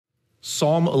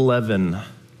Psalm 11,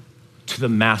 to the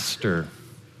Master,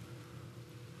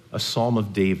 a psalm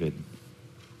of David.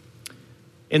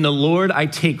 In the Lord I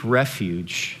take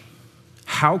refuge.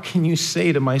 How can you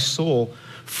say to my soul,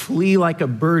 flee like a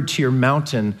bird to your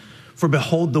mountain? For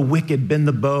behold, the wicked bend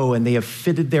the bow, and they have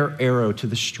fitted their arrow to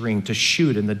the string to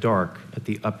shoot in the dark at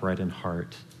the upright in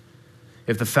heart.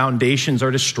 If the foundations are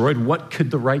destroyed, what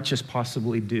could the righteous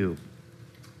possibly do?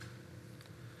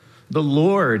 The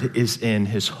Lord is in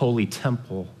his holy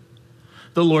temple.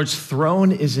 The Lord's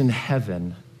throne is in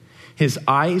heaven. His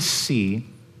eyes see,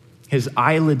 his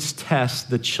eyelids test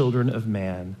the children of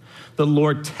man. The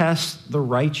Lord tests the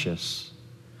righteous,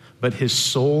 but his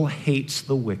soul hates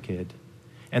the wicked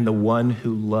and the one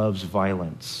who loves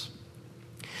violence.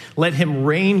 Let him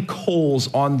rain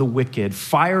coals on the wicked.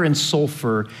 Fire and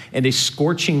sulfur and a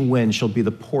scorching wind shall be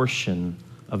the portion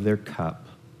of their cup.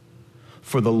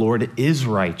 For the Lord is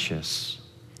righteous,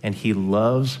 and he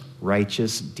loves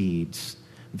righteous deeds.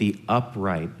 The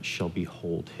upright shall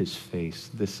behold his face.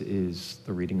 This is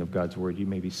the reading of God's word. You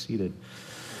may be seated.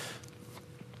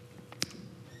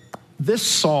 This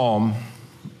psalm,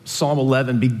 Psalm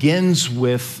 11, begins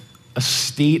with a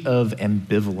state of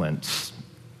ambivalence,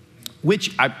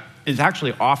 which is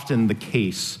actually often the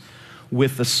case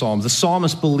with the Psalms. The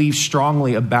psalmist believes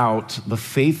strongly about the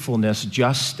faithfulness,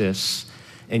 justice,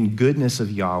 and goodness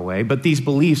of Yahweh, but these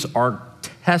beliefs are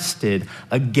tested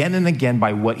again and again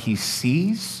by what he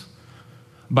sees,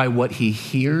 by what he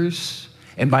hears,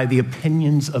 and by the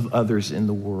opinions of others in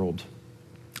the world.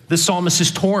 The psalmist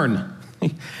is torn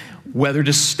whether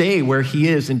to stay where he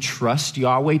is and trust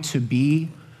Yahweh to be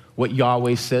what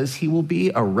Yahweh says he will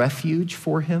be, a refuge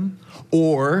for him,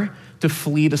 or to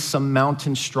flee to some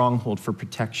mountain stronghold for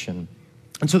protection.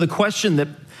 And so the question that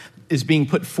is being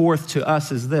put forth to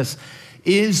us is this: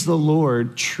 is the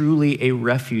Lord truly a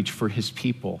refuge for his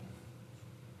people?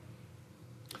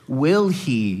 Will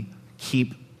he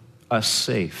keep us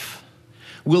safe?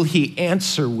 Will he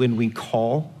answer when we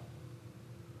call?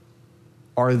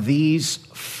 Are these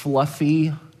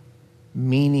fluffy,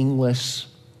 meaningless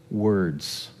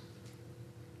words?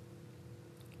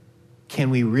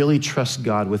 Can we really trust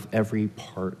God with every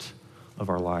part of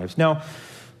our lives? Now,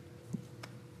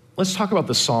 let's talk about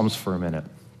the Psalms for a minute.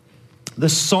 The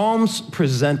Psalms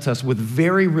present us with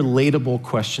very relatable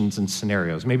questions and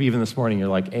scenarios. Maybe even this morning you're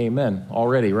like, amen,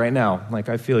 already, right now. Like,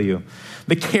 I feel you.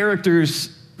 The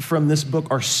characters from this book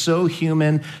are so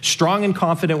human, strong and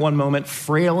confident one moment,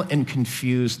 frail and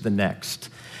confused the next.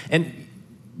 And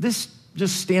this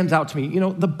just stands out to me. You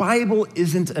know, the Bible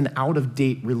isn't an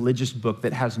out-of-date religious book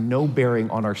that has no bearing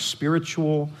on our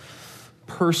spiritual,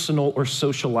 personal, or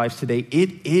social lives today.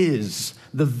 It is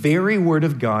the very word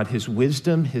of God, his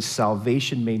wisdom, his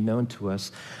salvation made known to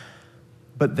us,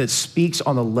 but that speaks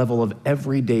on the level of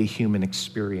everyday human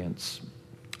experience.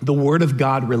 The word of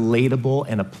God, relatable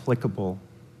and applicable.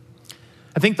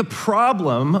 I think the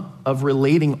problem of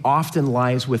relating often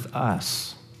lies with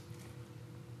us.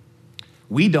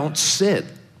 We don't sit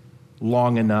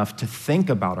long enough to think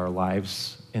about our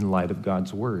lives in light of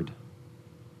God's word,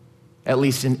 at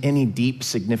least in any deep,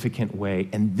 significant way.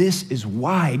 And this is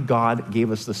why God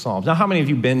gave us the Psalms. Now, how many of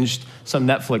you binged some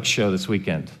Netflix show this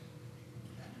weekend?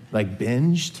 Like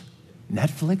binged?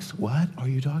 Netflix? What are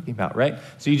you talking about, right?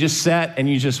 So you just sat and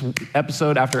you just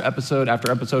episode after episode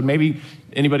after episode. Maybe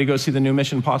anybody go see the new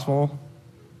Mission Impossible?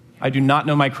 I do not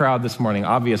know my crowd this morning,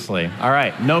 obviously. All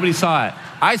right, nobody saw it.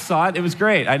 I saw it. It was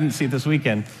great. I didn't see it this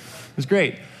weekend. It was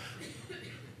great.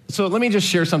 So let me just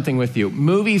share something with you.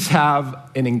 Movies have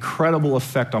an incredible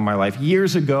effect on my life.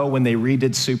 Years ago, when they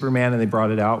redid Superman and they brought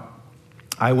it out,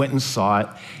 I went and saw it,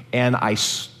 and I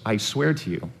swear to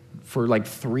you, for like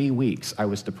 3 weeks, I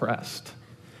was depressed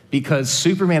because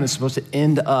Superman is supposed to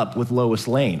end up with Lois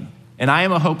Lane, and I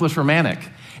am a hopeless romantic,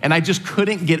 and I just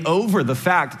couldn't get over the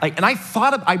fact. And I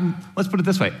thought let's put it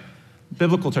this way,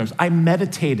 biblical terms. I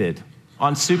meditated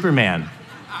on Superman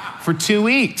for 2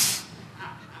 weeks.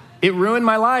 It ruined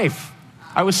my life.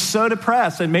 I was so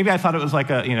depressed, and maybe I thought it was like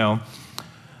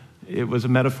it was a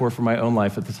metaphor for my own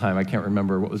life at the time. I can't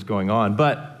remember what was going on,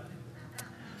 but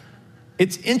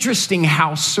it's interesting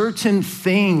how certain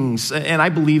things, and I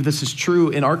believe this is true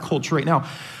in our culture right now,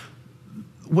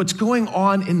 what's going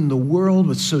on in the world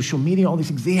with social media, all these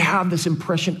things, they have this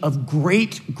impression of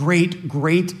great, great,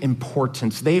 great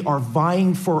importance. They are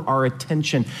vying for our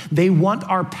attention. They want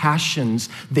our passions.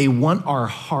 They want our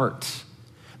heart.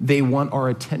 They want our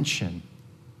attention.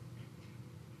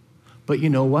 But you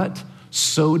know what?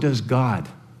 So does God.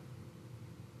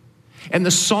 And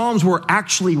the Psalms were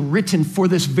actually written for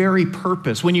this very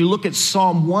purpose. When you look at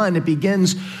Psalm 1, it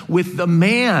begins with the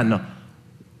man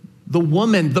the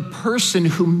woman, the person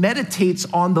who meditates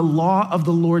on the law of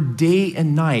the Lord day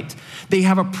and night. They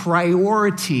have a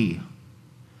priority.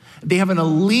 They have an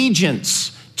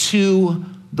allegiance to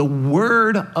the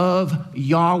word of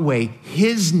Yahweh,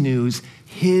 his news,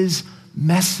 his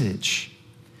message.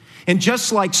 And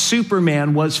just like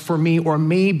Superman was for me, or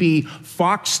maybe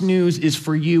Fox News is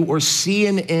for you, or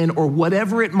CNN, or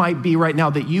whatever it might be right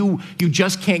now that you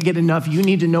just can't get enough, you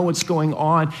need to know what's going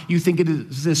on, you think it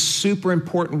is this super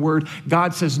important word,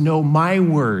 God says, no, my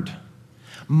word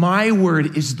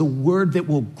is the word that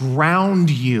will ground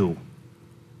you.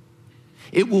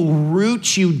 It will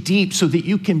root you deep so that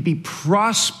you can be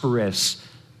prosperous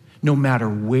no matter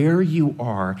where you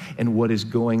are and what is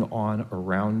going on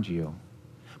around you.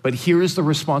 But here is the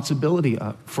responsibility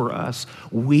for us.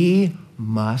 We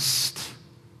must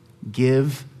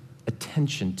give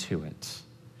attention to it.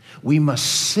 We must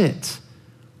sit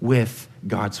with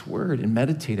God's word and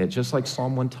meditate it, just like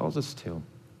Psalm 1 tells us to.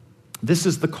 This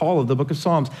is the call of the book of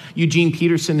Psalms. Eugene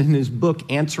Peterson, in his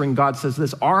book, Answering God, says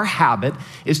this: our habit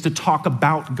is to talk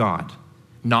about God,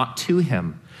 not to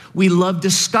him. We love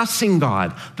discussing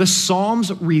God. The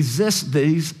Psalms resist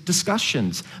these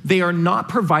discussions. They are not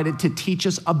provided to teach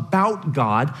us about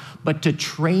God, but to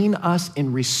train us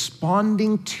in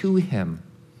responding to him.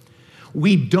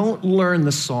 We don't learn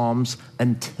the Psalms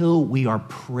until we are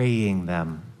praying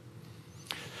them.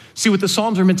 See, what the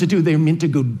Psalms are meant to do, they're meant to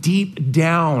go deep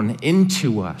down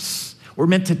into us. We're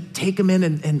meant to take them in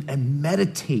and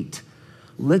meditate.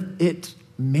 Let it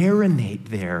marinate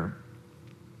there.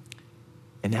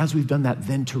 And as we've done that,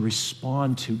 then to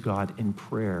respond to God in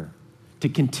prayer, to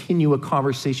continue a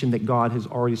conversation that God has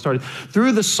already started.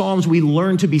 Through the Psalms, we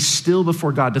learn to be still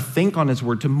before God, to think on his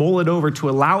word, to mull it over, to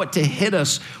allow it to hit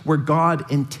us where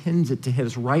God intends it to hit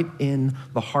us, right in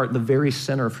the heart, the very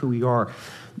center of who we are.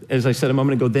 As I said a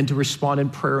moment ago, then to respond in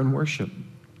prayer and worship.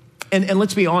 And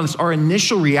let's be honest, our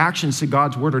initial reactions to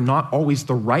God's word are not always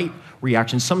the right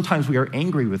reactions. Sometimes we are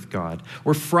angry with God.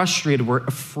 We're frustrated, we're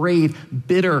afraid,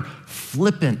 bitter,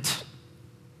 flippant.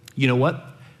 You know what?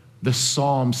 The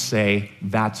Psalms say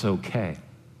that's okay.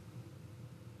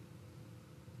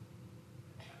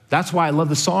 That's why I love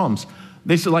the Psalms.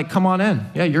 They say, like, come on in.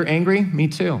 Yeah, you're angry? Me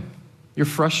too. You're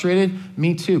frustrated?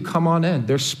 Me too. Come on in.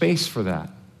 There's space for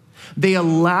that. They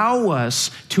allow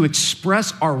us to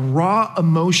express our raw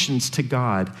emotions to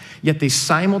God, yet they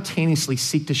simultaneously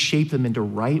seek to shape them into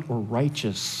right or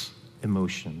righteous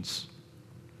emotions.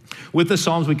 With the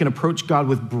Psalms, we can approach God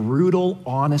with brutal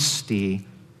honesty,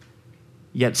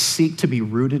 yet seek to be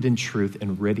rooted in truth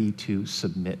and ready to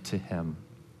submit to him.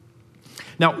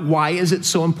 Now, why is it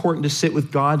so important to sit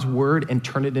with God's word and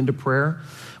turn it into prayer?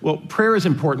 Well, prayer is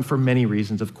important for many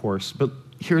reasons, of course, but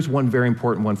here's one very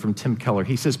important one from Tim Keller.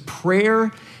 He says,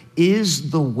 prayer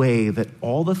is the way that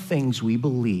all the things we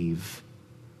believe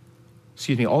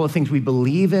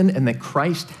in and that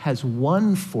Christ has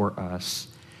won for us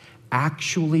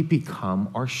actually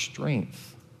become our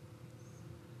strength.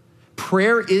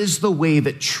 Prayer is the way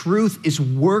that truth is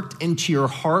worked into your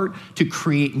heart to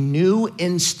create new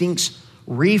instincts,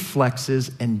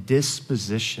 reflexes, and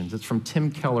dispositions. It's from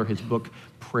Tim Keller, his book,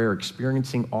 Prayer,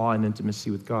 Experiencing Awe and Intimacy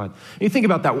with God. And you think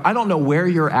about that. I don't know where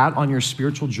you're at on your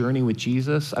spiritual journey with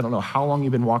Jesus. I don't know how long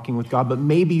you've been walking with God, but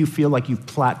maybe you feel like you've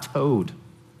plateaued.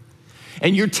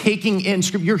 And you're taking in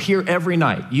Scripture. You're here every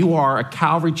night. You are a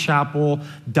Calvary Chapel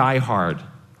diehard,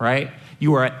 right?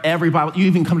 You are at every Bible. You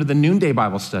even come to the noonday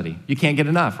Bible study. You can't get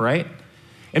enough, right?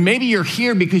 And maybe you're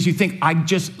here because you think,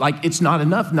 it's not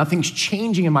enough. Nothing's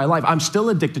changing in my life. I'm still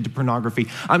addicted to pornography.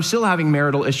 I'm still having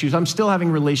marital issues. I'm still having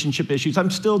relationship issues. I'm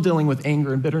still dealing with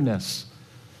anger and bitterness.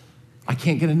 I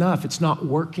can't get enough. It's not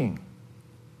working.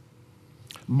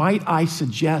 Might I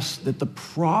suggest that the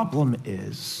problem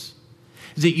is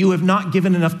that you have not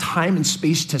given enough time and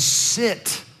space to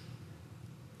sit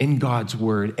in God's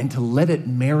word and to let it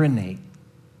marinate.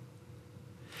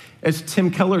 As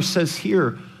Tim Keller says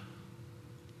here,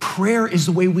 prayer is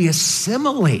the way we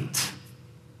assimilate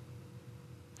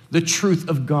the truth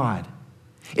of God.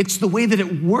 It's the way that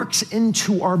it works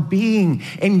into our being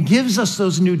and gives us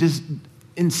those new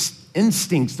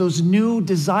instincts, those new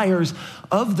desires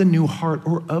of the new heart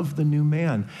or of the new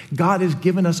man. God has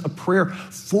given us God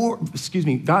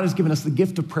has given us the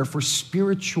gift of prayer for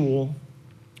spiritual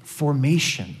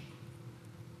formation.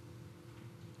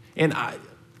 And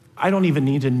I don't even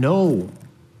need to know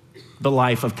the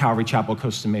life of Calvary Chapel,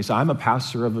 Costa Mesa. I'm a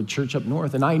pastor of a church up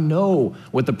north, and I know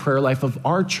what the prayer life of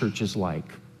our church is like.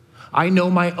 I know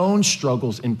my own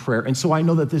struggles in prayer, and so I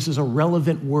know that this is a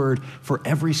relevant word for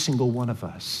every single one of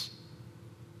us.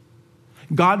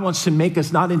 God wants to make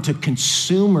us not into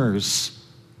consumers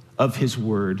of his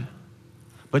word,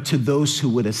 but to those who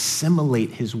would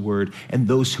assimilate his word and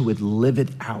those who would live it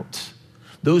out,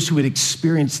 those who would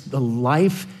experience the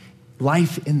life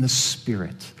in the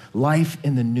Spirit, life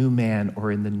in the new man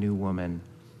or in the new woman.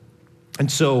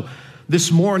 And so this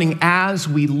morning, as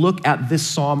we look at this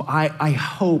psalm, I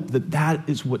hope that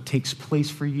is what takes place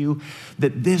for you,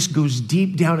 that this goes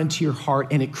deep down into your heart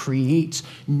and it creates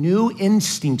new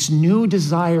instincts, new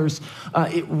desires.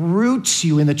 It roots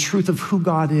you in the truth of who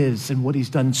God is and what he's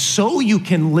done so you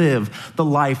can live the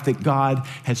life that God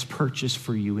has purchased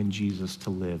for you in Jesus to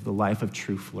live, the life of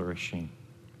true flourishing.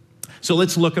 So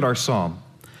let's look at our psalm,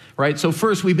 right? So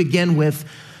first we begin with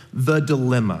the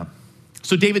dilemma.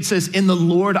 So David says, "In the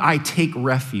Lord I take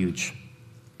refuge.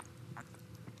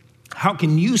 How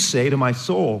can you say to my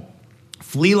soul,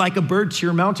 flee like a bird to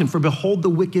your mountain? For behold,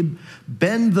 the wicked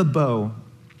bend the bow.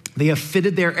 They have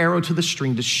fitted their arrow to the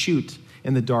string to shoot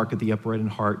in the dark at the upright in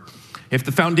heart. If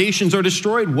the foundations are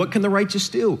destroyed, what can the righteous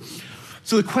do?"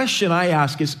 So the question I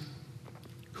ask is,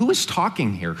 who is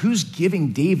talking here? Who's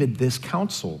giving David this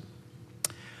counsel?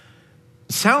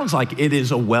 Sounds like it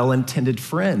is a well-intended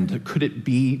friend. Could it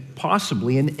be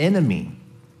possibly an enemy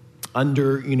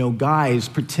under, guise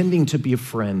pretending to be a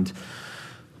friend?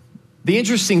 The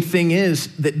interesting thing is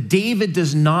that David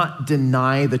does not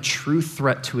deny the true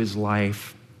threat to his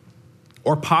life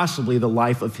or possibly the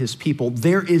life of his people.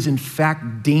 There is, in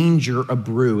fact, danger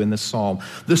abrew in the psalm.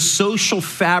 The social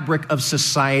fabric of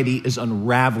society is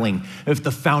unraveling if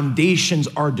the foundations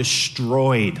are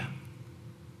destroyed.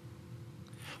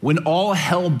 When all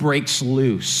hell breaks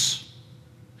loose,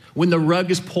 when the rug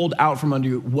is pulled out from under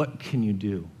you, what can you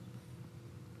do?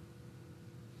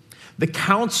 The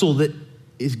counsel that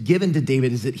is given to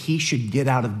David is that he should get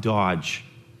out of Dodge.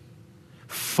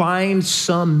 Find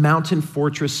some mountain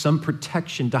fortress, some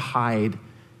protection to hide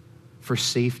for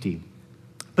safety.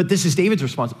 But this is David's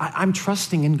response. I'm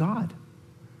trusting in God.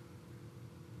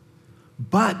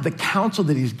 But the counsel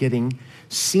that he's getting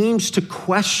seems to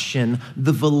question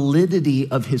the validity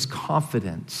of his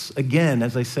confidence. Again,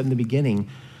 as I said in the beginning,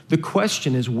 the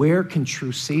question is, where can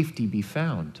true safety be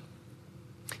found?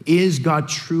 Is God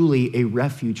truly a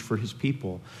refuge for his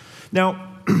people?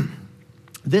 Now,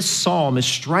 this psalm is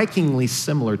strikingly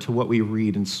similar to what we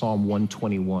read in Psalm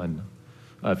 121.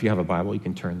 If you have a Bible, you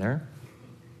can turn there.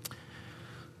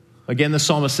 Again, the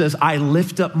psalmist says, "I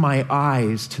lift up my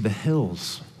eyes to the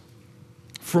hills.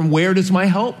 From where does my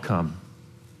help come?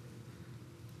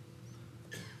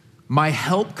 My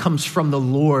help comes from the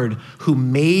Lord who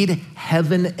made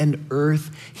heaven and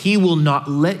earth. He will not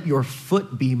let your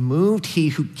foot be moved. He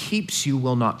who keeps you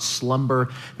will not slumber.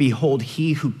 Behold,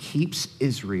 he who keeps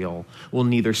Israel will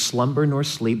neither slumber nor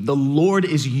sleep. The Lord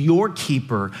is your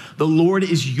keeper. The Lord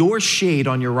is your shade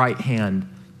on your right hand.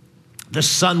 The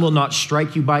sun will not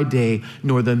strike you by day,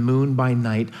 nor the moon by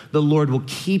night. The Lord will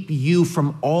keep you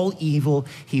from all evil.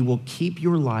 He will keep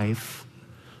your life.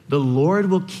 The Lord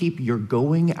will keep your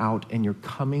going out and your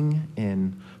coming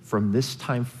in from this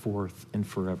time forth and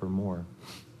forevermore."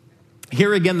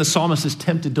 Here again, the psalmist is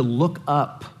tempted to look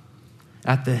up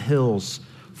at the hills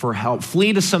for help.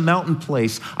 Flee to some mountain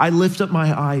place. I lift up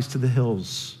my eyes to the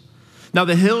hills. Now,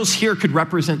 the hills here could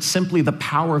represent simply the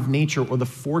power of nature or the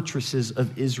fortresses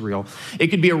of Israel. It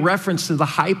could be a reference to the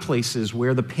high places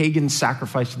where the pagans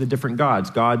sacrificed to the different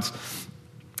gods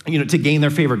to gain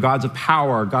their favor, gods of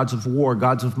power, gods of war,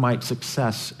 gods of might,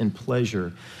 success, and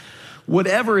pleasure.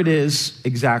 Whatever it is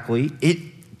exactly,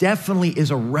 it definitely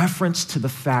is a reference to the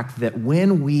fact that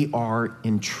when we are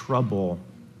in trouble,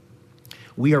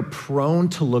 we are prone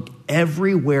to look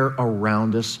everywhere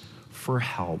around us for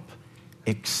help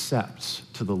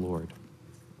except to the Lord.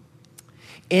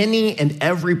 Any and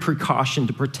every precaution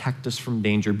to protect us from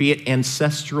danger, be it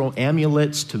ancestral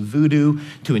amulets, to voodoo,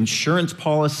 to insurance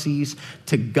policies,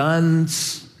 to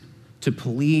guns, to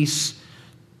police,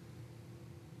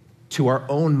 to our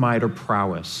own might or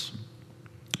prowess.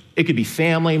 It could be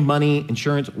family, money,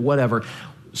 insurance, whatever.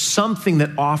 Something that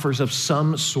offers us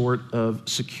some sort of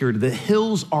security. The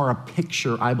hills are a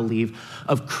picture, I believe,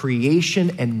 of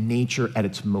creation and nature at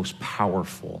its most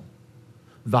powerful.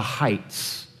 The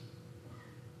heights.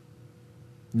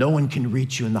 No one can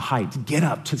reach you in the heights. Get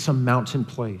up to some mountain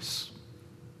place.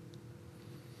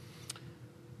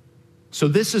 So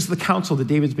this is the counsel that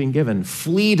David's being given.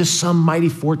 Flee to some mighty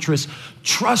fortress.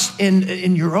 Trust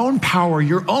in your own power,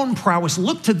 your own prowess.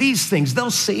 Look to these things.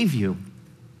 They'll save you.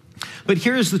 But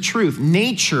here's the truth.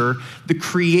 Nature, the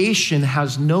creation,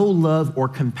 has no love or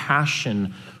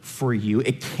compassion for you.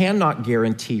 It cannot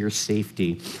guarantee your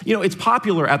safety. It's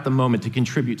popular at the moment to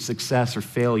contribute success or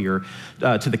failure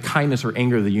to the kindness or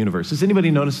anger of the universe. Has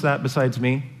anybody noticed that besides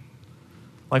me?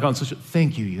 Like on social,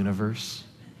 thank you, universe.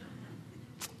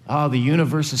 Oh, the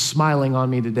universe is smiling on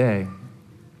me today.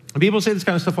 And people say this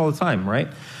kind of stuff all the time, right?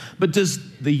 But does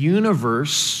the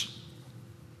universe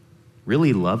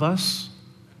really love us?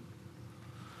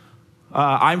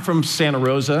 I'm from Santa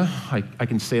Rosa. I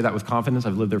can say that with confidence.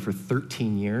 I've lived there for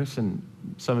 13 years. And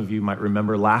some of you might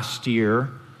remember last year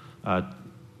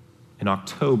in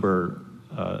October,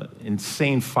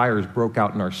 insane fires broke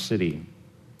out in our city,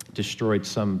 destroyed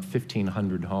some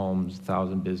 1,500 homes,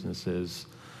 1,000 businesses.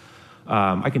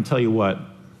 I can tell you what,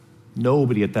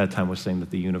 nobody at that time was saying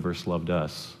that the universe loved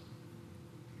us.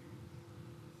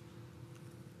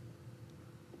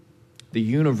 The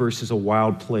universe is a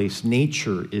wild place.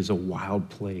 Nature is a wild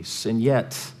place. And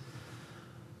yet,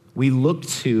 we look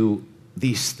to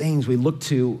these things. We look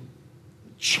to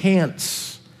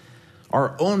chance,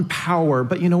 our own power.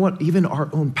 But you know what? Even our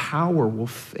own power will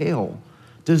fail.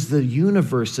 Does the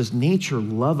universe, does nature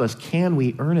love us? Can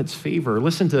we earn its favor?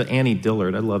 Listen to Annie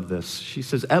Dillard. I love this. She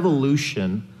says,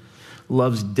 evolution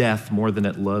loves death more than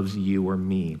it loves you or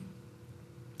me.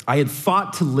 I had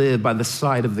thought to live by the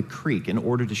side of the creek in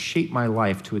order to shape my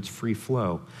life to its free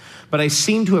flow. But I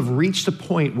seem to have reached a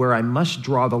point where I must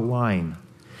draw the line.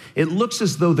 It looks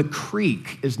as though the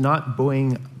creek is not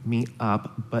buoying me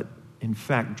up, but in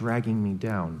fact dragging me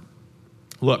down.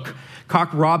 Look,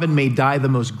 Cock Robin may die the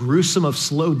most gruesome of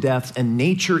slow deaths, and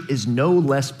nature is no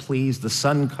less pleased. The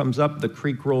sun comes up, the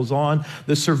creek rolls on,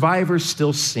 the survivors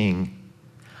still sing.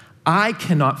 I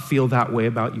cannot feel that way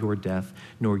about your death,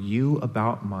 nor you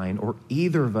about mine, or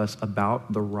either of us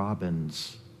about the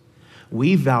robins.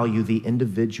 We value the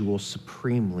individual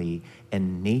supremely,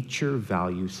 and nature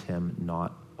values him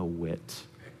not a whit.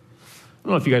 I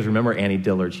don't know if you guys remember Annie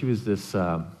Dillard. She was this,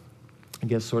 I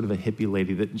guess, sort of a hippie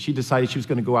lady that she decided she was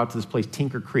going to go out to this place,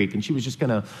 Tinker Creek, and she was just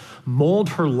going to mold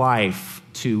her life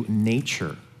to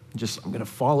nature. I'm going to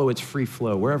follow its free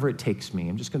flow wherever it takes me.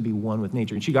 I'm just going to be one with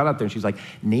nature. And she got out there and she's like,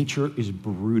 nature is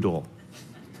brutal.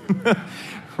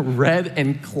 Red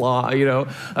in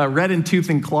tooth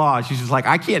and claw. She's just like,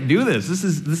 I can't do this.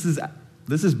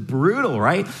 This is brutal,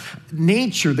 right?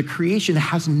 Nature, the creation,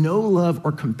 has no love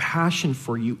or compassion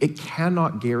for you. It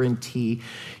cannot guarantee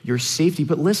your safety.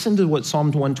 But listen to what Psalm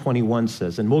 121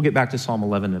 says, and we'll get back to Psalm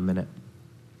 11 in a minute.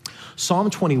 Psalm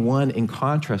 21, in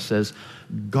contrast, says,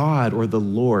 God, or the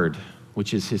Lord,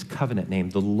 which is his covenant name,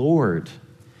 the Lord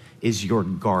is your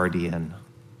guardian,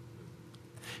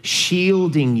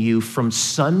 shielding you from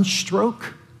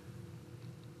sunstroke,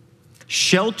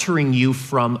 sheltering you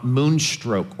from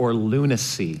moonstroke or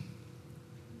lunacy.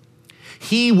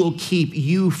 He will keep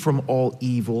you from all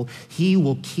evil. He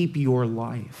will keep your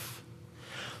life.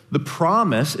 The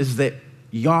promise is that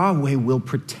Yahweh will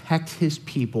protect his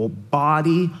people,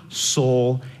 body,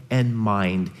 soul, and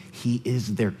mind. He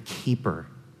is their keeper.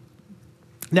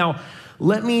 Now,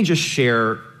 let me just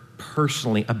share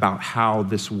personally about how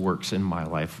this works in my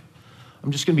life.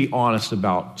 I'm just going to be honest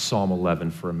about Psalm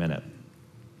 11 for a minute.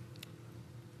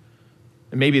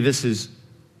 And maybe this is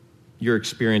your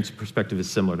experience, perspective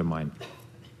is similar to mine.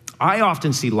 I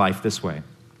often see life this way.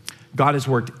 God has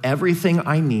worked everything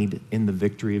I need in the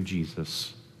victory of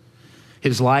Jesus.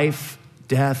 His life,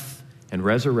 death, and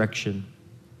resurrection.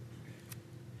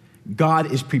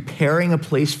 God is preparing a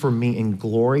place for me in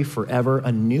glory forever,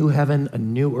 a new heaven, a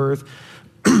new earth,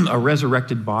 a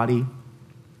resurrected body,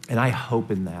 and I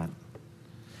hope in that.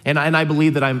 And I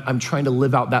believe that I'm trying to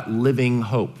live out that living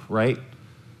hope, right?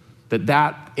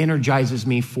 That energizes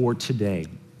me for today.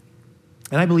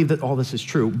 And I believe that all this is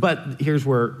true, but here's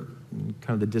where kind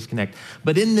of the disconnect.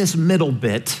 But in this middle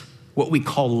bit, what we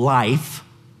call life,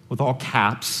 with all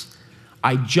caps,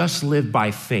 I just live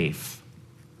by faith.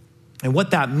 And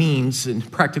what that means,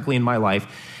 and practically in my life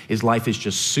is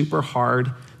just super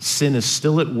hard. Sin is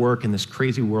still at work in this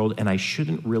crazy world, and I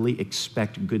shouldn't really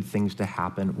expect good things to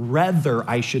happen. Rather,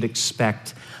 I should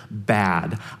expect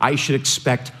bad. I should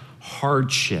expect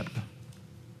hardship.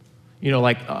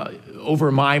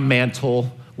 Over my mantle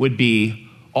would be,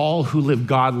 all who live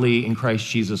godly in Christ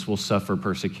Jesus will suffer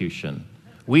persecution.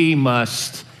 We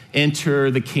must enter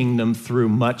the kingdom through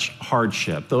much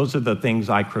hardship. Those are the things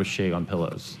I crochet on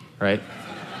pillows, right?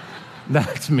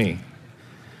 That's me.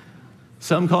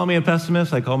 Some call me a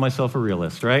pessimist. I call myself a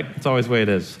realist, right? It's always the way it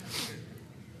is.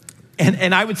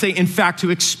 And I would say, in fact, to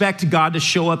expect God to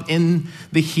show up in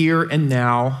the here and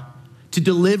now, to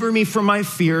deliver me from my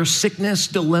fear, sickness,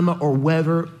 dilemma, or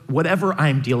whatever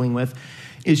I'm dealing with,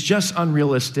 is just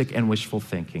unrealistic and wishful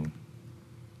thinking.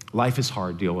 Life is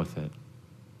hard. Deal with it.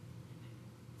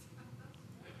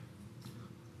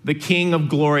 The King of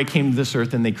glory came to this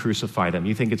earth and they crucified him.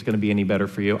 You think it's going to be any better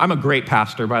for you? I'm a great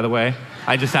pastor, by the way.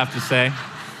 I just have to say.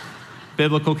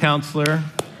 Biblical counselor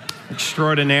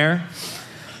extraordinaire.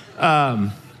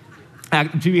 To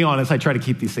be honest, I try to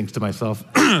keep these things to myself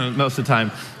most of the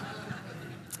time.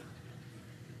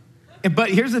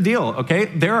 But here's the deal, okay?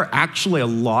 There are actually a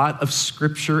lot of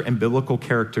scripture and biblical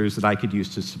characters that I could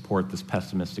use to support this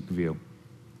pessimistic view.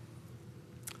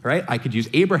 Right? I could use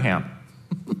Abraham.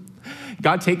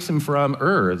 God takes him from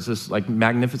Ur, it's this like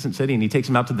magnificent city, and he takes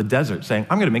him out to the desert saying,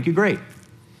 I'm going to make you great.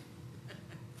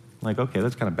 Like, okay,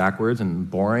 that's kind of backwards and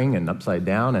boring and upside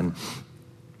down. And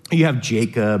you have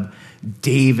Jacob,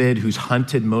 David, who's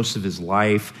hunted most of his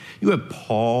life. You have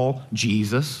Paul,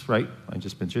 Jesus, right? I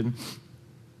just mentioned.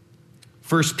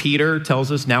 1 Peter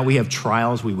tells us now we have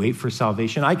trials, we wait for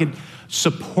salvation. I could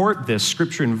support this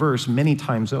scripture and verse many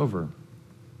times over.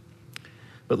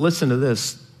 But listen to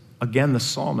this. Again, the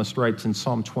psalmist writes in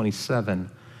Psalm 27,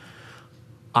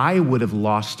 I would have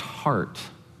lost heart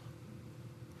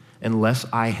unless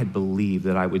I had believed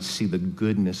that I would see the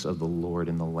goodness of the Lord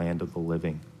in the land of the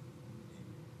living.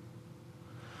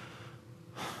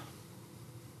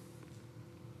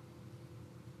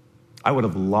 I would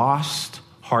have lost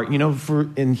heart. You know,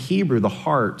 in Hebrew, the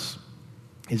heart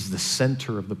is the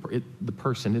center of the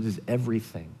person. It is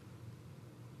everything.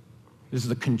 It is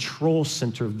the control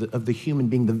center of the human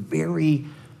being, the very,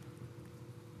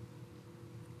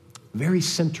 very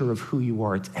center of who you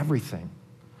are. It's everything.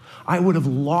 I would have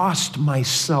lost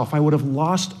myself. I would have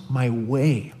lost my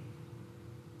way.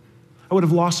 I would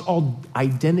have lost all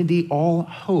identity, all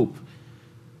hope,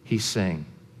 he's saying,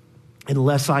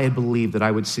 unless I had believed that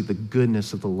I would see the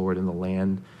goodness of the Lord in the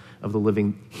land of the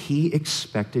living. He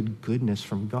expected goodness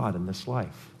from God in this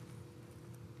life.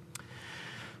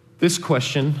 This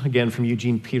question, again from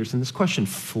Eugene Peterson, this question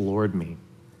floored me.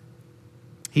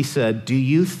 He said, do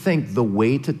you think the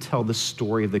way to tell the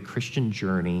story of the Christian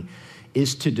journey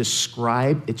is to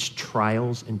describe its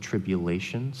trials and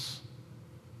tribulations?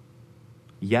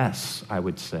 Yes, I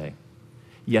would say.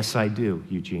 Yes, I do,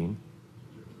 Eugene.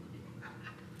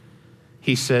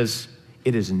 He says,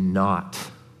 it is not.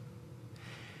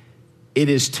 It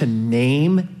is to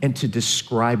name and to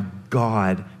describe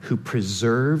God who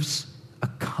preserves,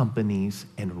 accompanies,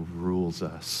 and rules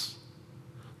us.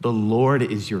 The Lord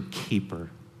is your keeper.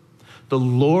 The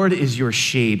Lord is your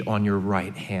shade on your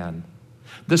right hand.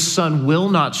 The sun will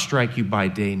not strike you by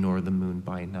day, nor the moon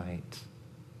by night.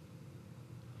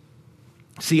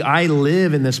 See, I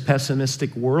live in this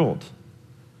pessimistic world.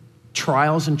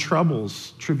 Trials and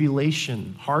troubles,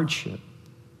 tribulation, hardship.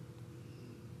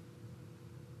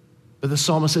 But the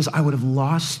psalmist says, I would have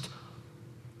lost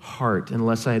heart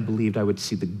unless I had believed I would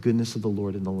see the goodness of the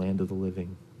Lord in the land of the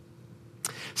living.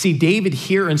 See, David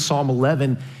here in Psalm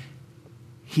 11,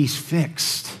 he's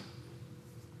fixed.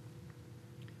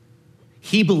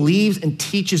 He believes and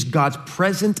teaches God's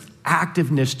present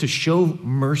activeness to show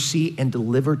mercy and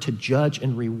deliver, to judge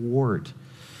and reward.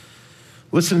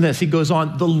 Listen to this. He goes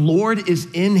on, the Lord is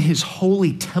in his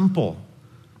holy temple.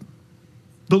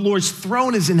 The Lord's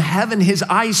throne is in heaven. His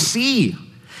eyes see.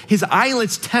 His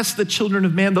eyelids test the children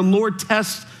of man. The Lord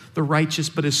tests the righteous,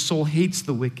 but his soul hates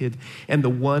the wicked and the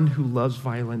one who loves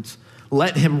violence.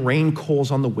 Let him rain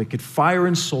coals on the wicked. Fire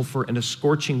and sulfur and a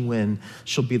scorching wind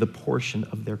shall be the portion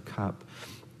of their cup.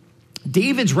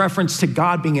 David's reference to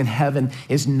God being in heaven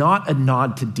is not a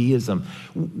nod to deism.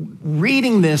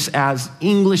 Reading this as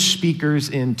English speakers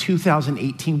in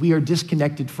 2018, we are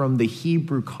disconnected from the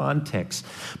Hebrew context.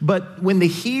 But when the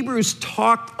Hebrews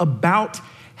talked about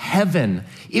heaven,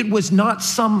 it was not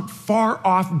some far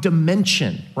off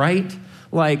dimension, right?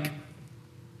 Like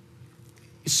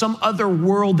some other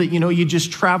world that, you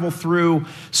just travel through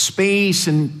space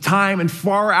and time and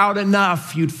far out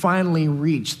enough, you'd finally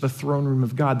reach the throne room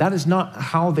of God. That is not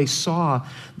how they saw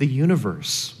the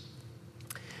universe.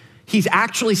 He's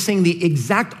actually saying the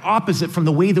exact opposite from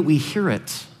the way that we hear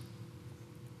it.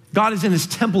 God is in his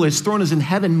temple, his throne is in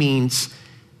heaven means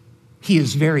he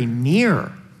is very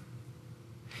near.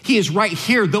 He is right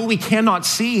here, though we cannot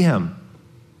see him.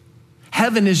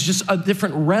 Heaven is just a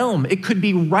different realm. It could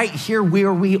be right here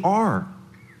where we are.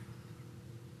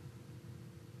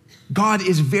 God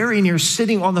is very near,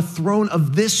 sitting on the throne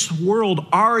of this world,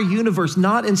 our universe,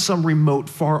 not in some remote,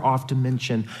 far off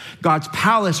dimension. God's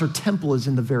palace or temple is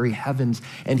in the very heavens,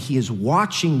 and he is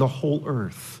watching the whole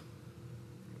earth,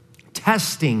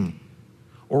 testing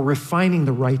or refining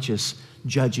the righteous,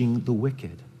 judging the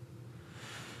wicked.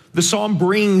 The psalm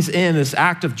brings in this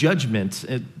act of judgment.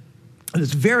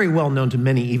 It's very well known to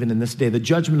many even in this day, the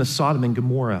judgment of Sodom and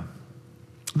Gomorrah.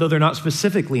 Though they're not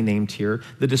specifically named here,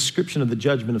 the description of the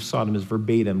judgment of Sodom is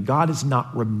verbatim. God is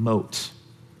not remote,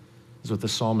 is what the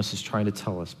psalmist is trying to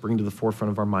tell us, bring to the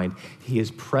forefront of our mind. He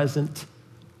is present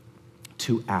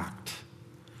to act,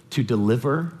 to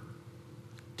deliver,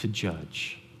 to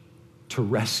judge. to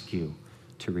rescue,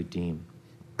 to redeem.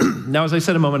 Now, as I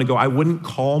said a moment ago, I wouldn't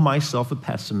call myself a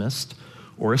pessimist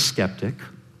or a skeptic,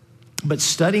 but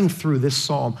studying through this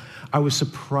psalm, I was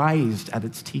surprised at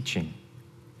its teaching.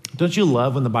 Don't you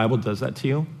love when the Bible does that to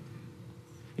you?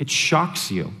 It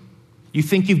shocks you. You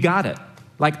think you've got it.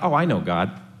 Like, oh, I know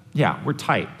God. Yeah, we're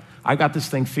tight. I got this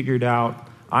thing figured out.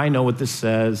 I know what this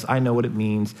says. I know what it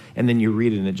means. And then you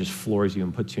read it and it just floors you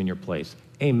and puts you in your place.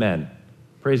 Amen.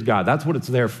 Praise God. That's what it's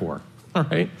there for. All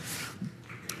right?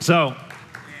 So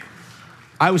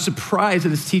I was surprised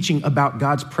at his teaching about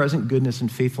God's present goodness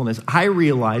and faithfulness. I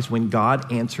realized when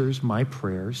God answers my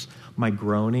prayers, my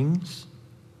groanings,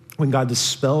 when God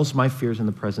dispels my fears in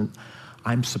the present,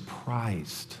 I'm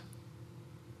surprised.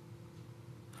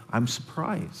 I'm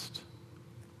surprised.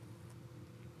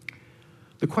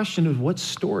 The question is, what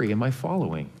story am I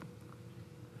following?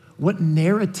 What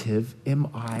narrative am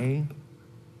I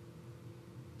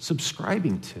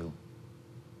subscribing to?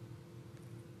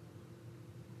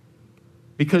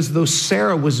 Because though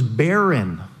Sarah was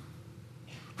barren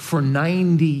for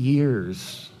 90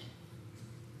 years,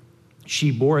 she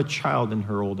bore a child in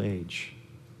her old age.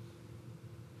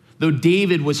 Though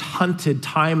David was hunted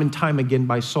time and time again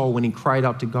by Saul, when he cried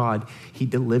out to God, he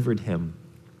delivered him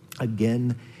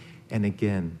again and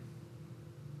again.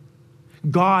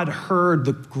 God heard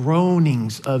the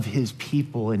groanings of his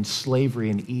people in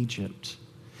slavery in Egypt,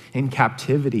 in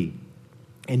captivity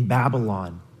in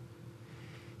Babylon.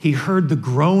 He heard the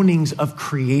groanings of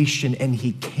creation, and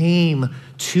he came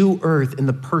to earth in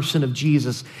the person of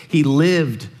Jesus. He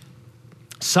lived,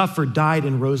 suffered, died,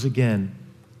 and rose again,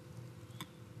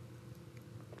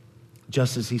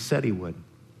 just as he said he would.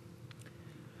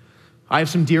 I have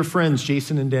some dear friends,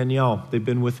 Jason and Danielle. They've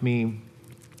been with me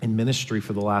in ministry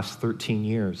for the last 13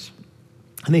 years.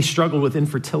 And they struggled with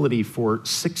infertility for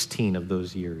 16 of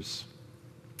those years.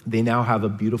 They now have a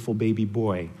beautiful baby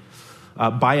boy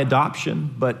by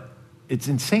adoption, but it's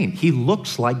insane. He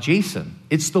looks like Jason.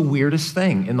 It's the weirdest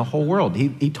thing in the whole world.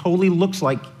 He totally looks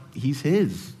like he's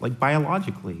his, like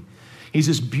biologically. He's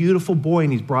this beautiful boy,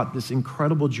 and he's brought this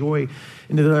incredible joy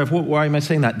into their life. Why am I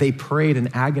saying that? They prayed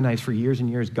and agonized for years and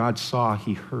years. God saw,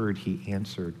 he heard, he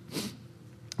answered.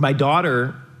 My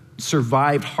daughter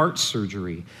survived heart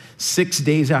surgery 6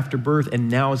 days after birth, and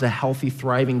now is a healthy,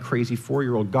 thriving, crazy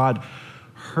 4-year-old. God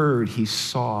heard, he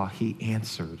saw, he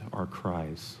answered our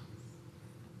cries.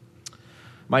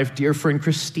 My dear friend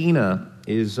Christina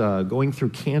is going through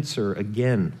cancer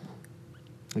again.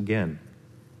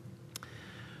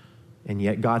 And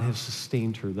yet God has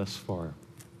sustained her thus far.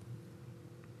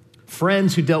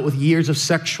 Friends who dealt with years of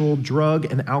sexual, drug,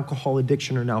 and alcohol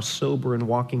addiction are now sober and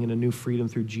walking in a new freedom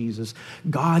through Jesus.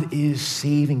 God is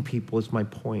saving people, is my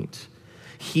point.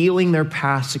 Healing their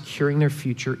past, securing their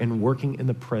future, and working in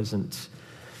the present.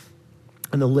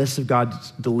 And the list of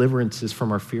God's deliverances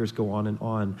from our fears go on and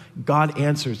on. God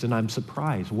answers, and I'm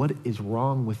surprised. What is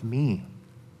wrong with me?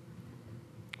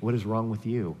 What is wrong with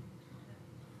you?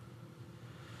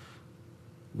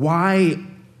 Why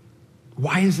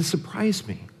does this surprise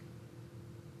me?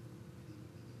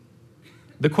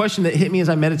 The question that hit me as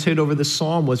I meditated over this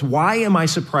psalm was, why am I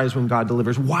surprised when God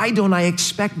delivers? Why don't I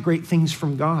expect great things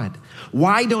from God?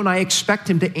 Why don't I expect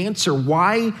him to answer?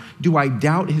 Why do I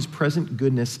doubt his present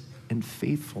goodness and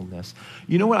faithfulness?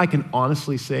 You know what I can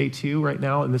honestly say to you right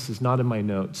now, and this is not in my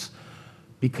notes,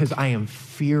 because I am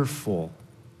fearful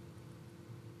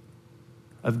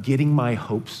of getting my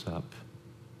hopes up.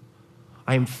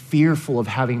 I am fearful of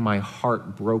having my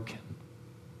heart broken.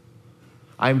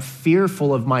 I'm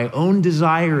fearful of my own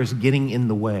desires getting in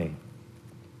the way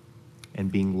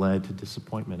and being led to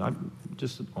disappointment. I'm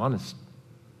just honest.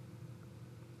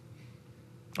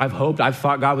 I've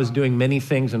thought God was doing many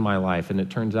things in my life, and it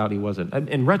turns out he wasn't.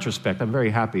 In retrospect, I'm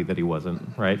very happy that he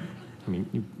wasn't, right? I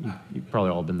mean, you've probably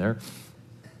all been there.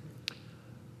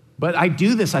 But I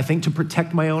do this, I think, to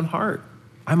protect my own heart.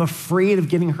 I'm afraid of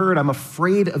getting hurt. I'm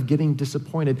afraid of getting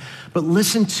disappointed. But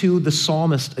listen to the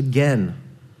psalmist again.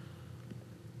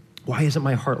 Why isn't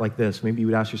my heart like this? Maybe you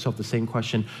would ask yourself the same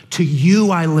question. To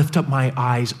you I lift up my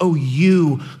eyes, O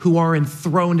you who are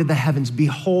enthroned in the heavens.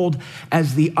 Behold,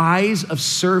 as the eyes of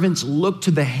servants look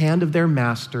to the hand of their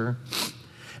master,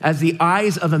 as the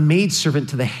eyes of a maidservant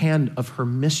to the hand of her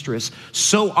mistress,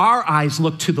 so our eyes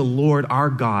look to the Lord our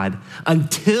God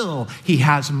until he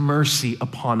has mercy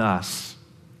upon us.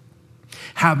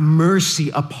 Have mercy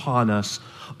upon us.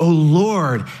 O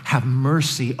Lord, have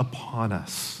mercy upon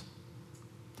us.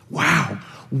 Wow,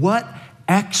 what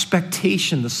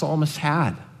expectation the psalmist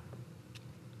had.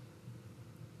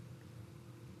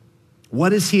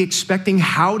 What is he expecting?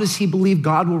 How does he believe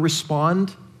God will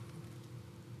respond?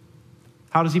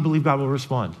 How does he believe God will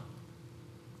respond?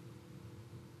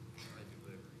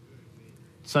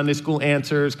 Sunday school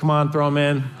answers. Come on, throw them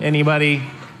in. Anybody?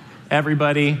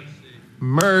 Everybody?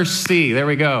 Mercy. There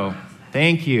we go.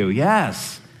 Thank you.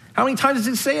 Yes. How many times does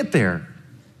it say it there?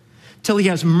 Till he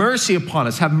has mercy upon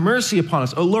us. Have mercy upon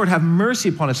us. Oh, Lord, have mercy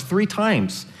upon us 3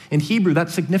 times. In Hebrew,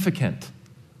 that's significant.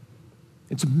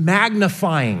 It's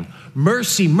magnifying.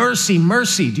 Mercy, mercy,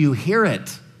 mercy. Do you hear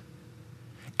it?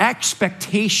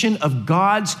 Expectation of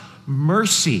God's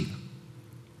mercy.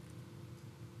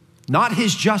 Not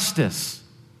his justice.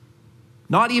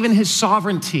 Not even his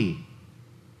sovereignty.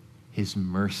 His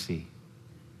mercy.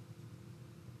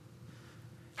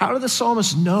 How did the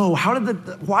psalmist know?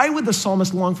 Why would the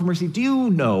psalmist long for mercy? Do you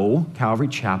know, Calvary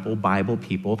Chapel, Bible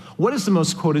people, what is the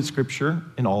most quoted scripture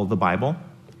in all of the Bible?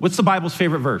 What's the Bible's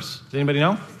favorite verse? Does anybody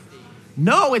know?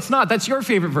 No, it's not. That's your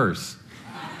favorite verse.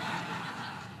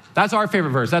 That's our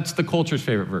favorite verse. That's the culture's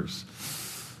favorite verse.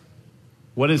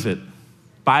 What is it?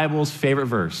 Bible's favorite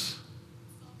verse.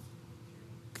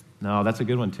 No, that's a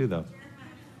good one too, though.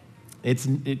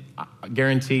 I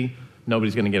guarantee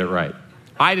nobody's going to get it right.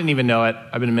 I didn't even know it.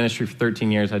 I've been in ministry for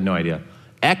 13 years. I had no idea.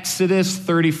 Exodus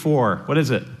 34. What is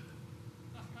it?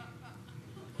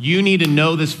 You need to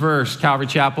know this verse, Calvary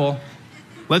Chapel.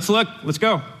 Let's look. Let's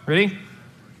go. Ready?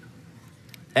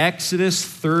 Exodus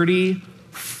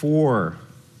 34.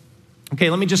 Okay,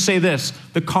 let me just say this.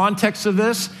 The context of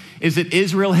this is that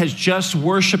Israel has just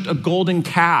worshiped a golden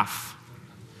calf.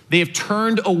 They have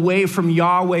turned away from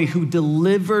Yahweh who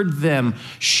delivered them,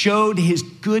 showed his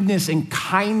goodness and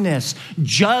kindness,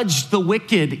 judged the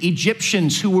wicked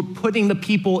Egyptians who were putting the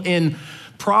people in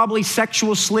probably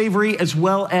sexual slavery as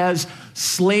well as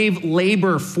slave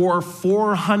labor for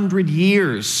 400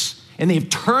 years. And they've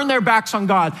turned their backs on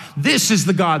God. This is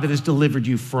the God that has delivered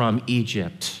you from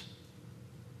Egypt.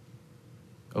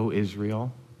 O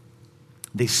Israel,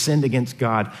 they sinned against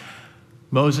God.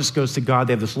 Moses goes to God.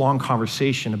 They have this long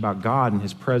conversation about God and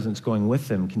his presence going with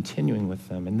them, continuing with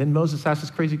them. And then Moses asks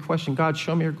this crazy question, God,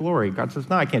 show me your glory. God says,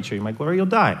 no, I can't show you my glory. You'll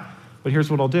die. But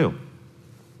here's what I'll do.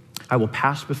 I will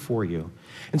pass before you.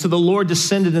 And so the Lord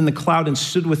descended in the cloud and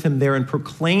stood with him there and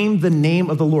proclaimed the name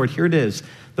of the Lord. Here it is,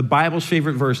 the Bible's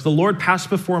favorite verse. The Lord passed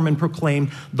before him and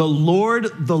proclaimed, the Lord,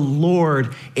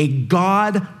 a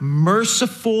God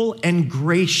merciful and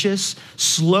gracious,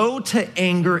 slow to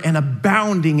anger and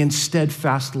abounding in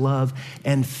steadfast love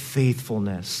and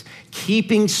faithfulness,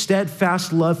 keeping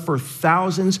steadfast love for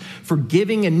thousands,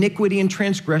 forgiving iniquity and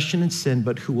transgression and sin,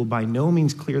 but who will by no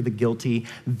means clear the guilty,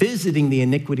 visiting the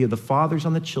iniquity of the fathers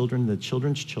on the children, the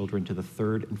children's children to the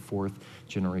 3rd and 4th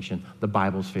generation. The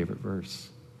Bible's favorite verse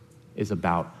is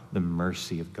about the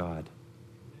mercy of God.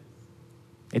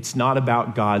 It's not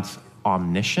about God's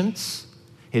omniscience,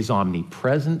 his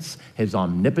omnipresence, his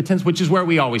omnipotence, which is where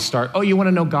we always start. Oh, you want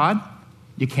to know God?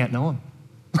 You can't know him.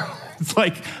 It's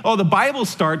like, oh, the Bible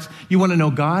starts, you want to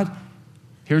know God?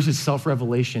 Here's his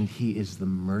self-revelation. He is the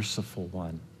merciful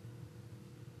one.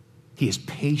 He is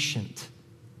patient,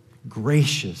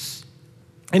 gracious.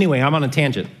 Anyway, I'm on a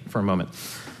tangent for a moment.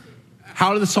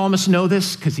 How did the psalmist know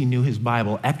this? Because he knew his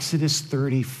Bible. Exodus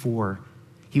 34.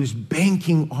 He was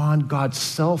banking on God's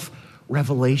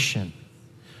self-revelation.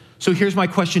 So here's my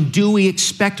question. Do we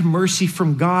expect mercy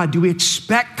from God? Do we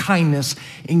expect kindness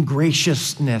and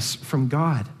graciousness from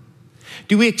God?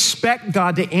 Do we expect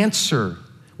God to answer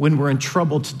when we're in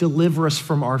trouble, to deliver us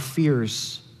from our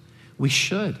fears? We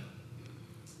should.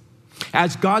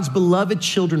 As God's beloved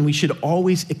children, we should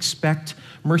always expect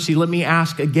mercy. Let me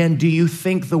ask again, do you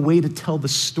think the way to tell the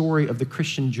story of the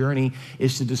Christian journey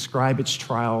is to describe its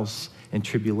trials and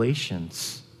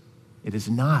tribulations? It is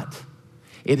not.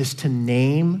 It is to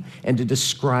name and to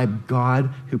describe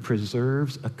God who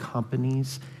preserves,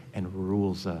 accompanies, and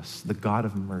rules us, the God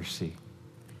of mercy.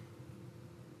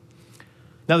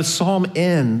 Now the psalm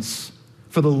ends,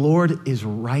 for the Lord is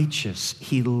righteous.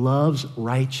 He loves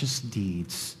righteous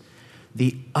deeds.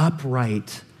 The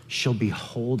upright shall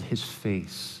behold his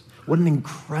face. What an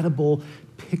incredible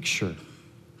picture.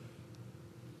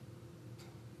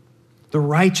 The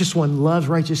righteous one loves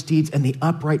righteous deeds, and the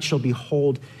upright shall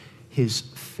behold his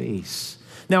face.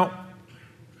 Now,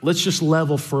 let's just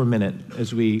level for a minute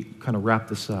as we kind of wrap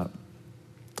this up.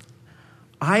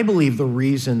 I believe the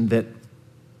reason that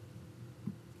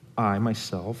I,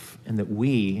 myself, and that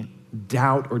we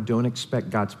doubt or don't expect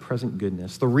God's present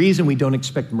goodness, the reason we don't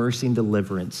expect mercy and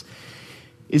deliverance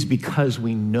is because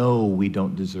we know we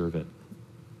don't deserve it.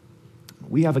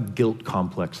 We have a guilt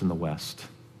complex in the West.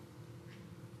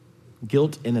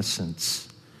 Guilt innocence.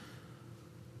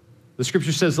 The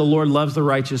scripture says the Lord loves the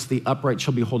righteous, the upright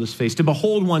shall behold his face. To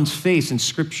behold one's face in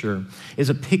scripture is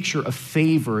a picture of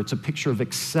favor. It's a picture of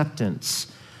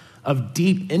acceptance, of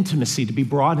deep intimacy, to be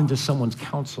brought into someone's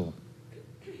counsel.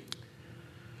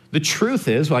 The truth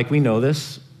is, like we know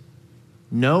this,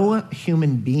 no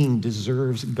human being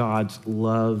deserves God's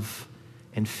love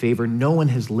and favor. No one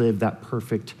has lived that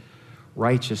perfect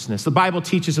righteousness. The Bible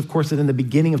teaches, of course, that in the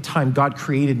beginning of time, God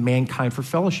created mankind for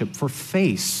fellowship, for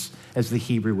face, as the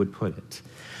Hebrew would put it.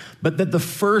 But that the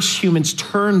first humans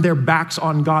turned their backs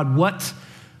on God. What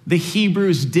the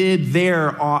Hebrews did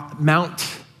there on Mount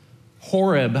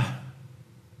Horeb,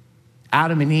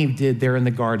 Adam and Eve did there in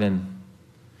the garden.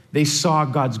 They saw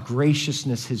God's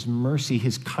graciousness, his mercy,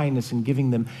 his kindness in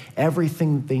giving them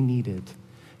everything that they needed.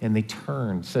 And they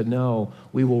turned, said, no,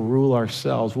 we will rule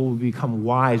ourselves. We will become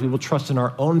wise. We will trust in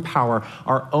our own power,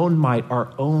 our own might,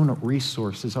 our own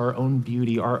resources, our own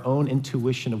beauty, our own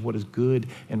intuition of what is good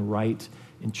and right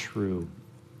and true.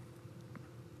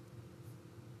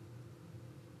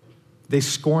 They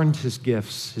scorned his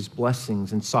gifts, his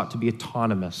blessings, and sought to be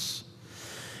autonomous.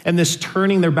 And this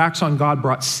turning their backs on God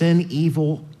brought sin,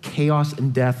 evil, chaos,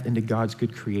 and death into God's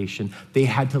good creation. They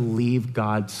had to leave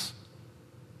God's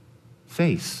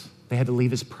face. They had to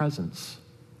leave his presence.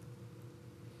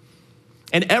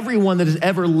 And everyone that has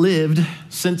ever lived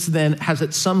since then has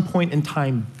at some point in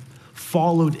time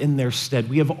followed in their stead.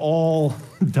 We have all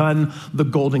done the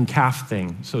golden calf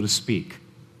thing, so to speak,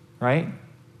 right?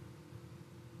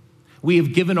 We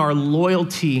have given our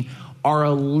loyalty, our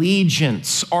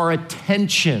allegiance, our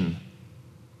attention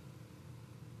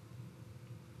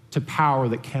to power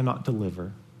that cannot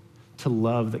deliver, to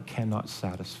love that cannot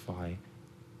satisfy,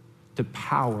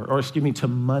 to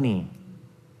money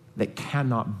that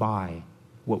cannot buy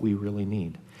what we really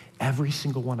need. Every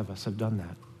single one of us have done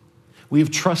that. We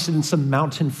have trusted in some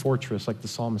mountain fortress, like the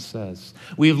psalmist says.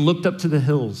 We have looked up to the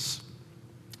hills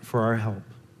for our help.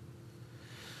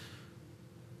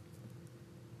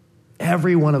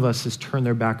 Every one of us has turned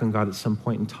their back on God at some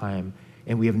point in time,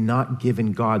 and we have not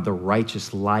given God the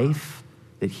righteous life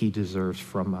that he deserves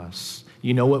from us.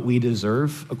 You know what we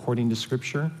deserve, according to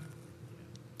Scripture?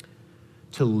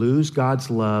 To lose God's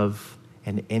love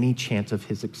and any chance of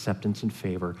his acceptance and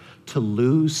favor, to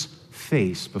lose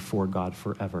face before God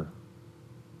forever.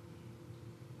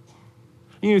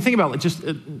 You know, think about just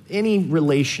any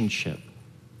relationship.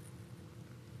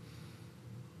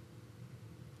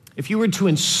 If you were to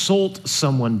insult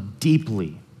someone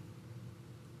deeply,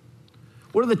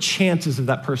 what are the chances of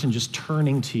that person just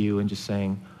turning to you and just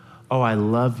saying, oh, I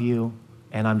love you,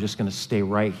 and I'm just going to stay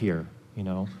right here, you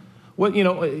know?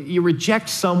 You reject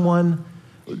someone,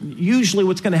 usually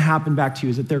what's going to happen back to you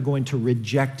is that they're going to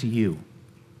reject you.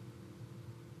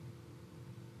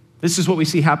 This is what we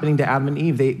see happening to Adam and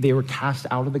Eve. They were cast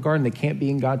out of the garden. They can't be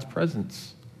in God's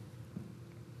presence.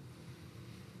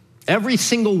 Every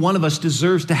single one of us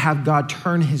deserves to have God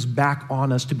turn his back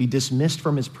on us, to be dismissed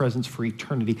from his presence for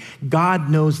eternity. God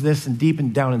knows this, and deep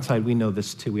and down inside, we know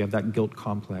this too. We have that guilt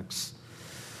complex.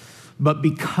 But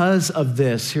because of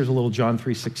this, here's a little John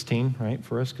 3:16, right,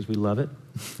 for us, because we love it.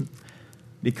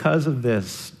 Because of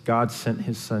this, God sent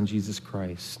his son, Jesus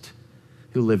Christ,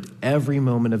 who lived every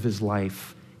moment of his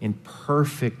life in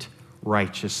perfect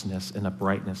righteousness and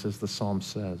uprightness, as the psalm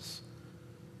says.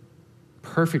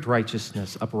 Perfect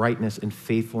righteousness, uprightness, and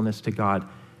faithfulness to God.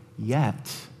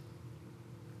 Yet,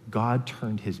 God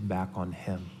turned his back on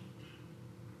him.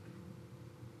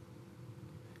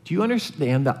 Do you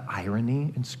understand the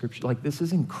irony in Scripture? Like, this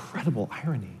is incredible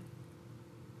irony.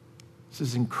 This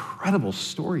is incredible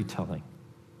storytelling.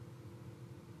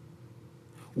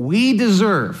 We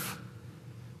deserve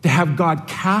to have God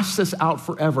cast us out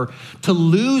forever, to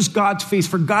lose God's face,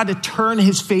 for God to turn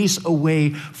his face away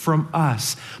from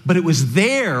us. But it was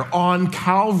there on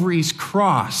Calvary's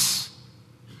cross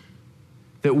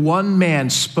that one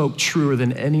man spoke truer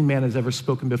than any man has ever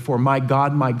spoken before. My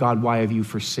God, why have you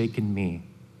forsaken me?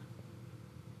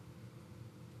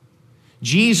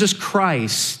 Jesus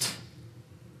Christ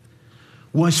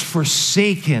was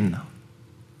forsaken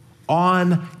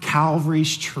on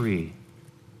Calvary's tree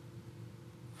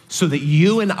so that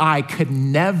you and I could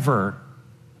never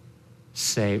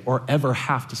say or ever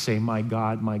have to say, my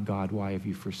God, why have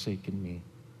you forsaken me?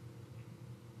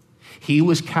 He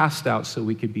was cast out so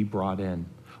we could be brought in.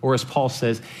 Or as Paul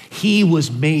says, he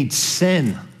was made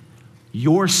sin,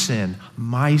 your sin,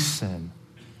 my sin,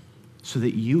 so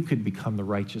that you could become the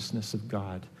righteousness of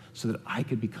God, so that I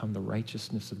could become the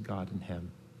righteousness of God in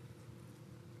him.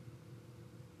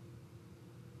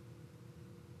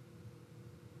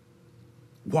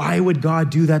 Why would God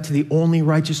do that to the only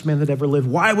righteous man that ever lived?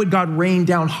 Why would God rain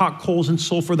down hot coals and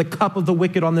sulfur, the cup of the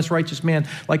wicked, on this righteous man,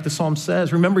 like the psalm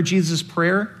says? Remember Jesus'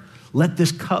 prayer? Let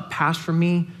this cup pass from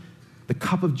me. The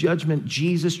cup of judgment,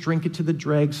 Jesus, drink it to the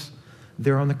dregs.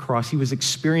 there on the cross. He was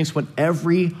experienced what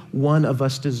every one of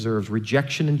us deserves,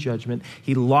 rejection and judgment.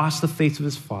 He lost the face of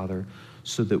his Father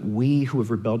so that we who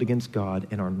have rebelled against God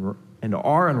and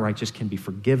are unrighteous can be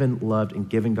forgiven, loved, and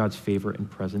given God's favor and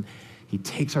present. He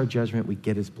takes our judgment. We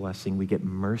get his blessing. We get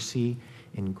mercy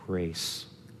and grace.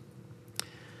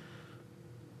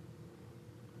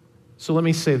 So let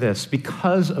me say this.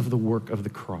 Because of the work of the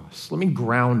cross, let me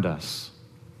ground us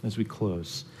as we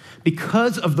close.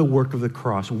 Because of the work of the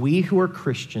cross, we who are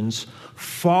Christians,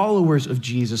 followers of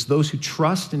Jesus, those who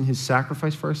trust in his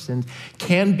sacrifice for our sins,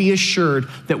 can be assured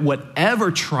that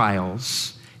whatever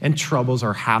trials and troubles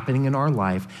are happening in our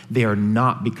life, they are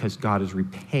not because God is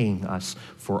repaying us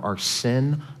for our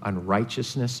sin,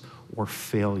 unrighteousness, or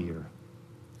failure.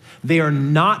 They are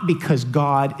not because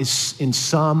God is in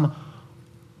some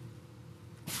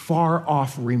far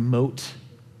off, remote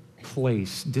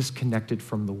place, disconnected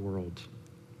from the world.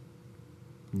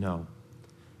 No,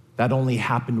 that only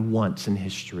happened once in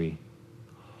history.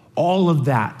 All of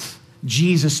that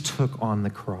Jesus took on the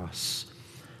cross.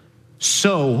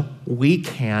 So we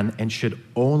can and should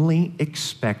only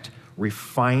expect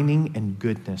refining and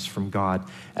goodness from God.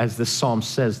 As the psalm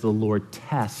says, the Lord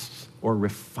tests or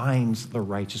refines the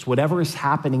righteous. Whatever is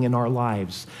happening in our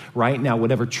lives right now,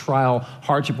 whatever trial,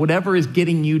 hardship, whatever is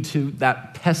getting you to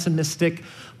that pessimistic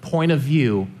point of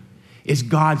view, is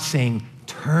God saying,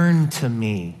 turn to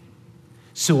me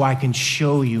so I can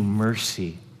show you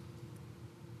mercy.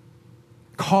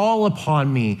 Call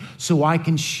upon me so I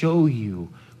can show you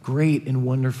great and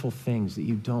wonderful things that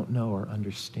you don't know or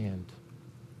understand.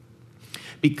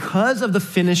 Because of the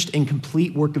finished and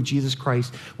complete work of Jesus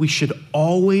Christ, we should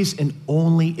always and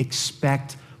only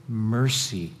expect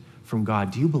mercy from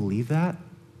God. Do you believe that?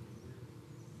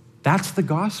 That's the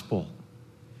gospel.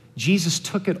 Jesus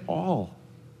took it all.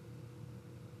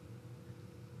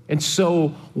 And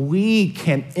so we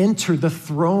can enter the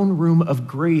throne room of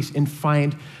grace and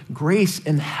find grace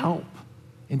and help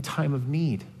in time of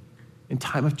need, in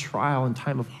time of trial, in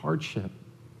time of hardship.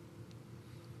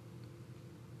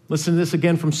 Listen to this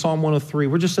again from Psalm 103.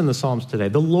 We're just in the Psalms today.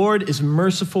 The Lord is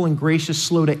merciful and gracious,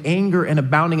 slow to anger and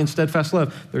abounding in steadfast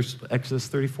love. There's Exodus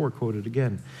 34 quoted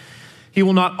again. He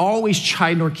will not always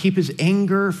chide nor keep his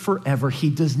anger forever. He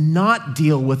does not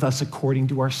deal with us according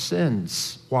to our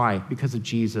sins. Why? Because of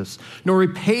Jesus. Nor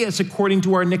repay us according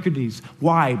to our iniquities.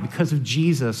 Why? Because of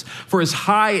Jesus. For as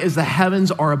high as the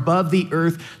heavens are above the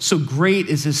earth, so great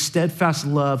is his steadfast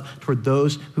love toward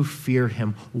those who fear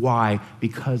him. Why?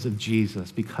 Because of Jesus,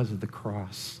 because of the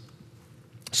cross.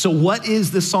 So what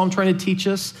is this psalm trying to teach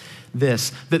us?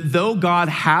 This, that though God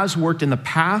has worked in the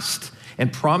past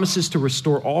and promises to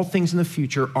restore all things in the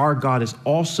future, our God is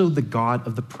also the God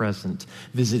of the present,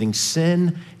 visiting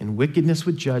sin and wickedness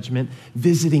with judgment,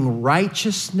 visiting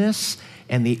righteousness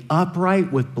and the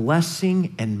upright with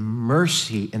blessing and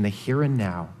mercy in the here and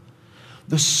now.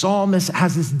 The psalmist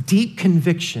has this deep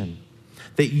conviction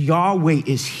that Yahweh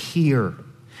is here,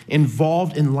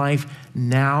 involved in life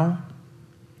now,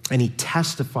 and he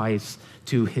testifies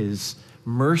to his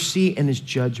mercy and his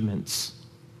judgments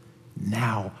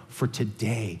now. For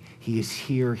today, he is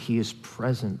here, he is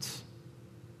present.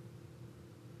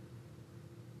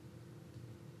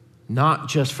 Not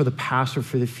just for the past or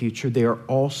for the future, they are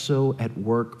also at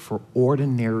work for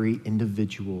ordinary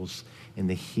individuals in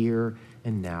the here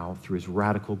and now through his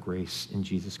radical grace in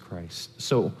Jesus Christ.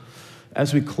 So,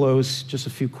 as we close, just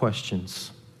a few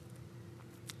questions.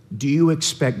 Do you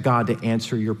expect God to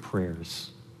answer your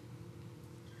prayers?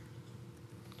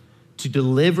 To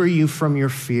deliver you from your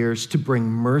fears, to bring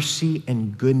mercy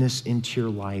and goodness into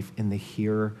your life in the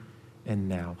here and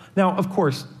now. Now, of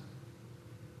course,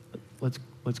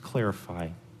 let's clarify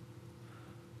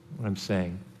what I'm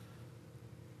saying.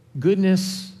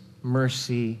 Goodness,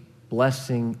 mercy,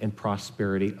 blessing, and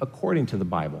prosperity according to the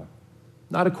Bible,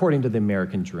 not according to the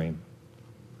American dream.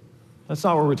 That's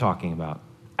not what we're talking about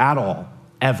at all,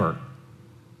 ever.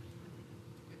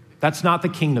 That's not the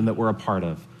kingdom that we're a part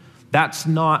of. That's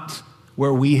not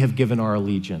where we have given our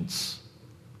allegiance.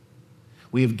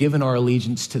 We have given our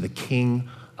allegiance to the King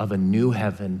of a new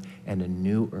heaven and a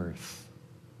new earth.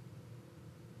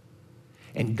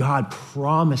 And God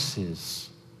promises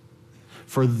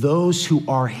for those who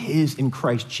are his in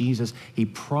Christ Jesus, he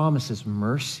promises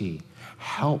mercy,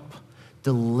 help,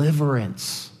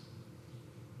 deliverance.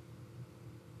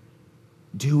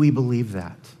 Do we believe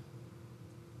that?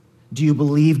 Do you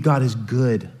believe God is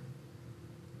good?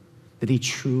 That he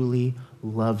truly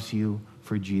loves you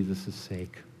for Jesus'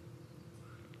 sake?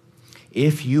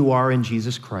 If you are in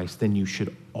Jesus Christ, then you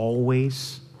should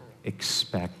always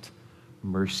expect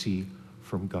mercy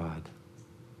from God.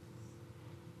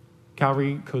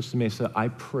 Calvary Costa Mesa, I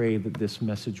pray that this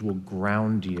message will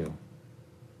ground you,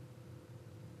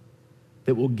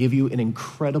 that will give you an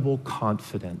incredible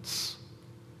confidence,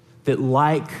 that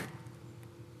like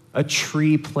a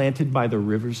tree planted by the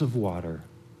rivers of water,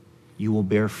 you will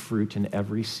bear fruit in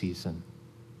every season.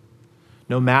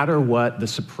 No matter what the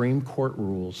Supreme Court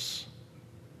rules,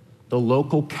 the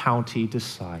local county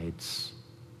decides,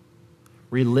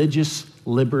 religious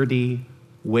liberty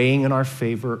weighing in our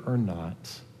favor or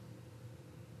not,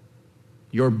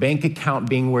 your bank account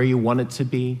being where you want it to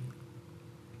be,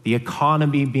 the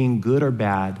economy being good or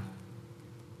bad,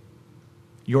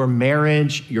 your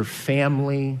marriage, your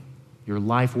family, your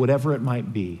life, whatever it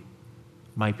might be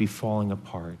falling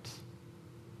apart.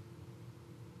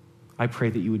 I pray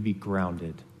that you would be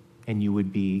grounded and you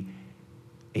would be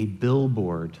a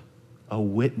billboard, a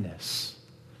witness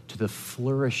to the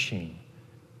flourishing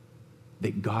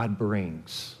that God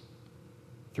brings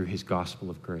through his gospel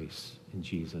of grace in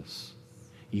Jesus.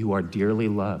 You are dearly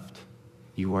loved.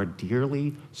 You are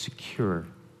dearly secure.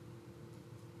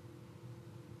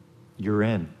 You're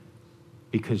in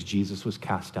because Jesus was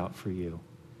cast out for you.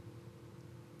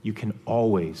 You can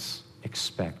always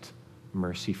expect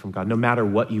mercy from God. No matter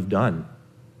what you've done,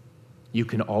 you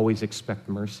can always expect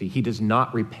mercy. He does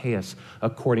not repay us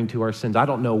according to our sins. I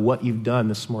don't know what you've done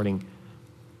this morning.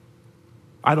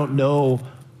 I don't know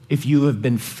if you have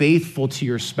been faithful to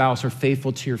your spouse or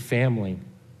faithful to your family.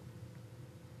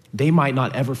 They might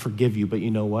not ever forgive you, but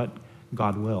you know what?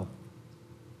 God will.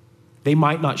 They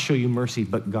might not show you mercy,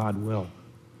 but God will.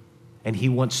 And he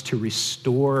wants to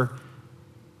restore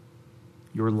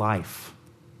your life.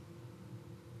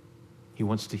 He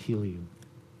wants to heal you.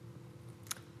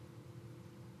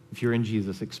 If you're in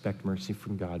Jesus, expect mercy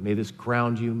from God. May this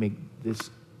ground you, may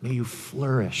you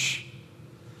flourish,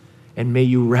 and may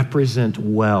you represent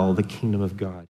well the kingdom of God.